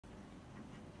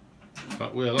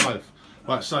But we're live.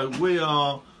 Right, so we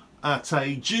are at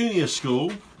a junior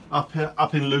school up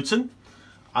in Luton,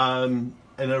 in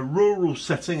a rural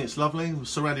setting. It's lovely. We're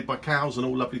surrounded by cows and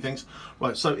all lovely things.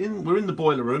 Right, so we're in the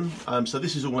boiler room. So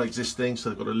this is all existing. So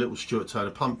they've got a little Stuart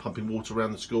Turner pump pumping water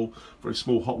around the school. Very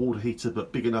small hot water heater,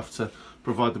 but big enough to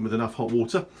provide them with enough hot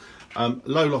water.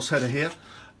 Low loss header here.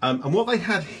 And what they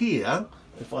had here,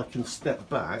 if I can step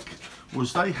back,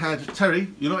 was they had, Terry,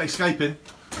 you're not escaping.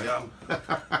 I am.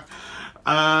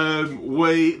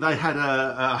 They had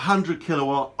a 100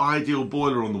 kilowatt ideal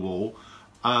boiler on the wall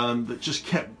that just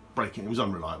kept breaking. It was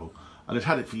unreliable, and they'd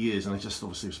had it for years, and they just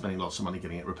obviously were spending lots of money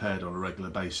getting it repaired on a regular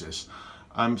basis.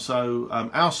 So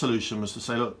our solution was to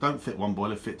say, look, don't fit one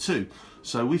boiler, fit two.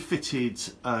 So we fitted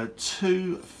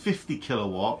two 50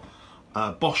 kilowatt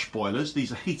Bosch boilers.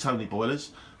 These are heat only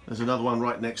boilers. There's another one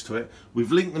right next to it.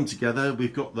 We've linked them together.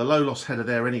 We've got the low loss header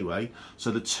there anyway.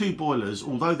 So the two boilers,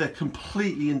 although they're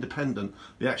completely independent,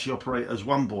 they actually operate as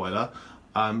one boiler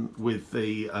with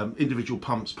the individual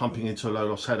pumps pumping into a low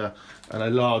loss header and a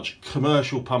large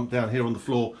commercial pump down here on the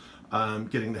floor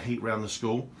getting the heat around the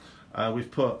school.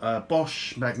 We've put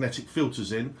Bosch magnetic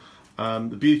filters in.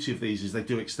 The beauty of these is they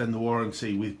do extend the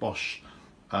warranty with Bosch.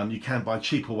 You can buy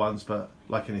cheaper ones, but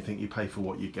like anything, you pay for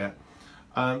what you get.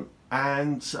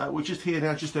 And we're just here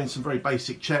now, just doing some very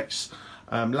basic checks,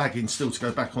 lagging still to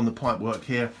go back on the pipe work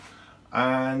here,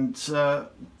 and the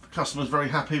customer's very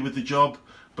happy with the job.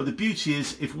 But the beauty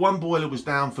is, if one boiler was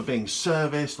down for being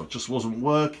serviced or just wasn't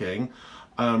working,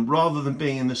 rather than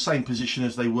being in the same position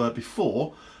as they were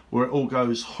before, where it all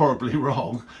goes horribly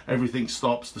wrong, everything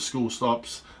stops, the school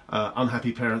stops,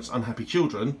 unhappy parents, unhappy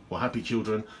children, or happy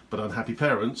children but unhappy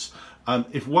parents.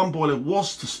 If one boiler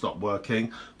was to stop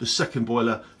working, the second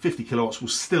boiler, 50 kilowatts, will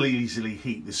still easily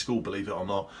heat the school, believe it or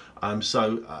not.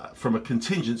 So from a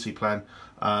contingency plan,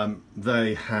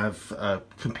 they have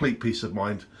complete peace of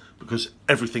mind because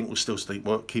everything will still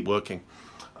keep working.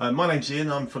 My name's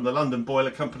Ian. I'm from the London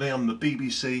Boiler Company. I'm the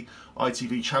BBC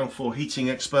ITV Channel 4 heating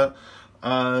expert,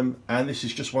 and this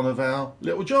is just one of our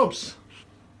little jobs.